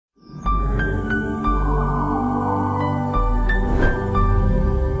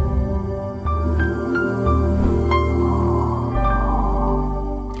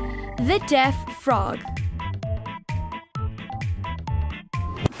Deaf Frog.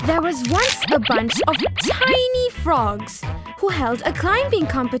 There was once a bunch of tiny frogs who held a climbing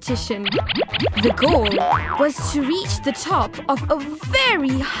competition. The goal was to reach the top of a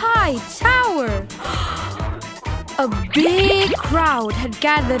very high tower. A big crowd had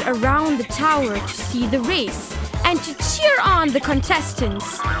gathered around the tower to see the race and to cheer on the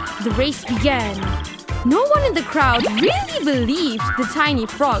contestants. The race began. No one in the crowd really believed the tiny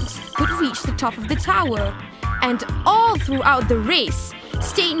frogs would reach the top of the tower. And all throughout the race,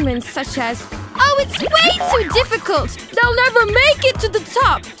 statements such as, "Oh, it's way too difficult! They'll never make it to the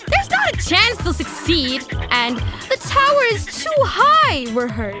top! There's not a chance they'll succeed!" and "The tower is too high!" were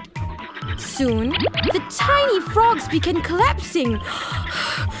heard. Soon, the tiny frogs began collapsing,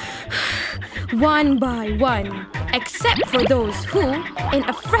 one by one, except for those who, in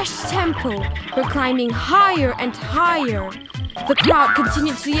a fresh tempo, were climbing higher and higher. The crowd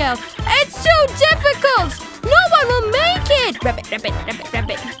continued to yell, "It's too difficult! No one will make it!" Rabbit, rabbit, rabbit,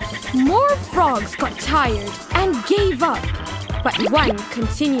 rabbit. More frogs got tired and gave up. But one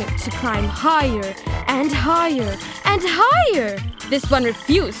continued to climb higher and higher and higher. This one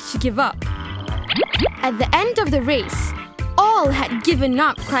refused to give up. At the end of the race, all had given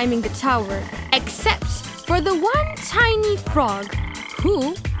up climbing the tower, except for the one tiny frog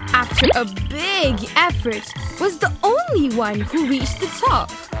who, after a big effort, was the only one who reached the top.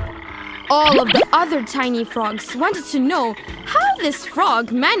 All of the other tiny frogs wanted to know how this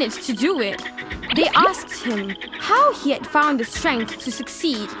frog managed to do it. They asked him how he had found the strength to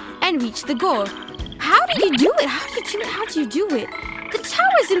succeed and reach the goal. "How did you do it? How did you do it? How did you do it? The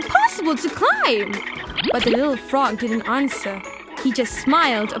tower is impossible to climb!" But the little frog didn't answer. He just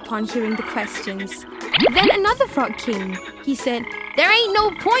smiled upon hearing the questions. Then another frog came. He said, "There ain't no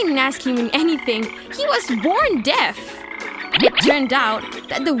point in asking him anything. He was born deaf." It turned out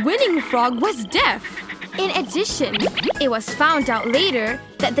that the winning frog was deaf. In addition, it was found out later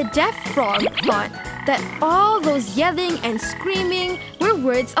that the deaf frog thought that all those yelling and screaming were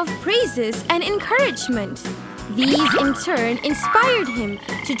words of praises and encouragement. These, in turn, inspired him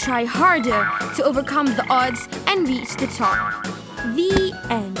to try harder to overcome the odds and reach the top. The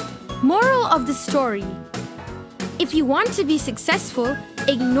end. Moral of the story: if you want to be successful,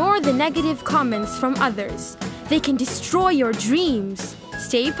 ignore the negative comments from others. They can destroy your dreams.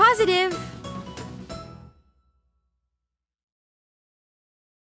 Stay positive.